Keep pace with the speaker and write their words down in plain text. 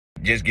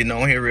just getting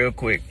on here real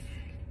quick,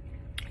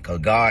 because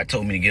God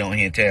told me to get on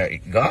here and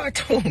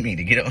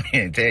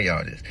tell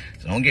y'all this.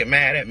 So don't get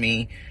mad at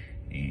me.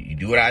 You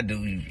do what I do.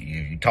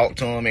 You talk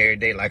to him every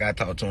day like I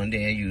talk to him.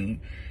 Then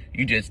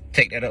you just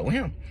take that up with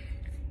him.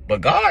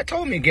 But God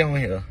told me to get on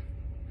here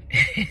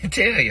and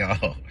tell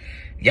y'all.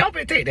 Y'all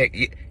better take that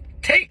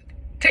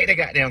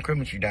goddamn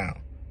criminal tree down.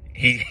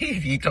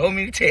 He told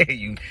me to tell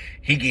you,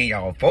 he getting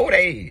y'all 4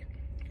 days.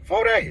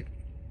 4 days.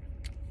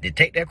 To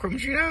take that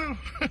criminal tree down.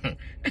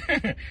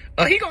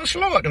 He gonna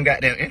slow up them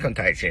goddamn income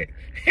tax check.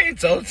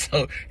 so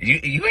you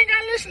ain't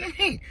gotta listen to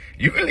me.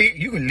 You can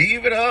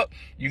leave it up.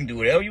 You can do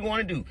whatever you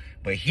want to do.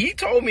 But he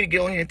told me to get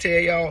on here and tell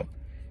y'all,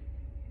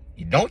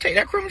 you don't take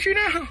that criminal tree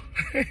down.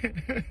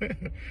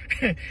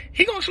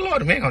 He gonna slow up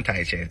them income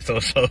tax check.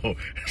 So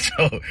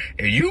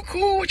if you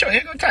cool with your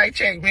income tax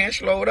check being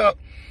slowed up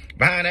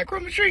behind that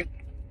criminal tree,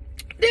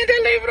 then they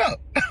leave it up.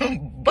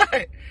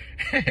 But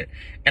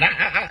and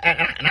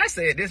I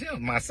said this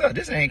myself.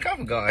 This ain't come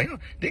from God.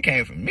 This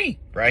came from me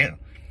right here.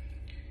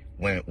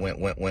 When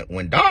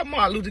Dog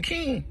Martin Luther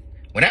King,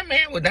 when that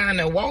man was down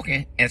there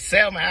walking in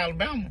Selma,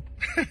 Alabama,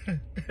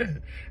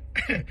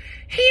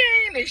 he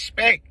ain't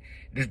expect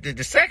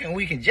the second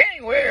week in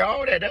January,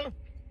 all that though.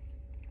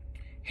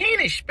 He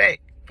ain't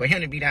expect for him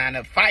to be down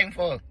there fighting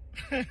for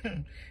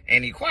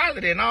and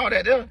equality and all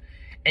that though.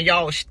 And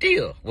y'all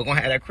still, we're going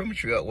to have that criminal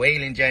tree up way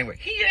in January.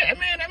 That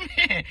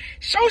man,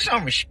 show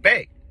some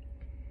respect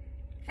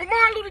for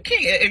Martin Luther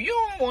King. If you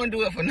don't want to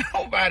do it for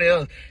nobody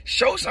else,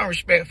 show some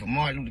respect for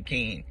Martin Luther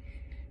King.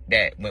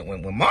 That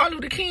when Martin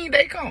Luther King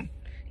Day come,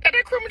 got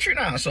that criminal tree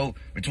down. So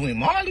between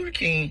Martin Luther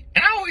King,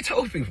 and I always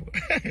told people,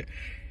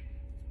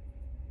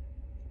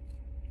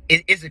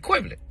 it's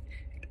equivalent.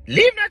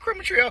 Leaving that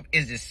criminal tree up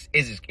is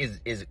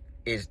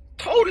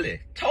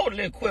totally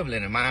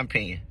equivalent in my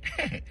opinion.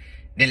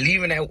 Than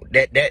leaving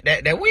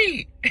that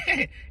weed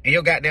in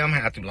your goddamn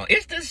house too long.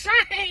 It's the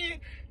same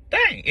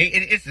thing.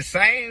 It's the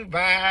same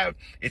vibe.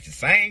 It's the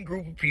same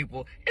group of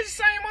people. It's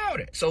the same all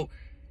that. So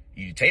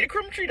you take the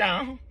criminal tree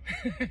down.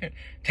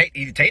 take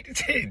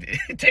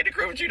the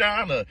criminal tree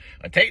down, or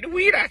take the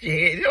weed out your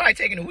head. It's like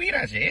taking the weed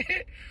out your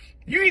head.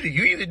 You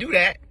either do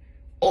that,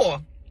 or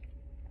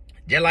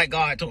just like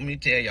God told me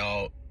to tell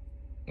y'all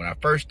when I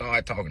first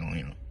started talking on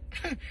him.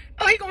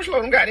 He gonna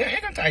slow them goddamn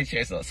income tax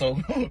checks up. So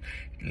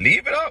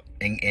leave it up,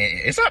 and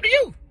it's up to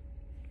you.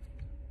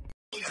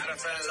 Gotta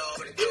fell in love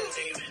with the cool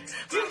team.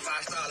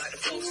 5-star like the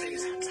full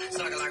season.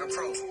 Sucking like a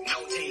pro,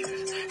 no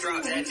teasing.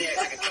 Drop that neck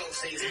like a cold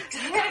season.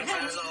 Gotta fell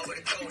in love with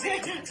the cool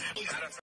team.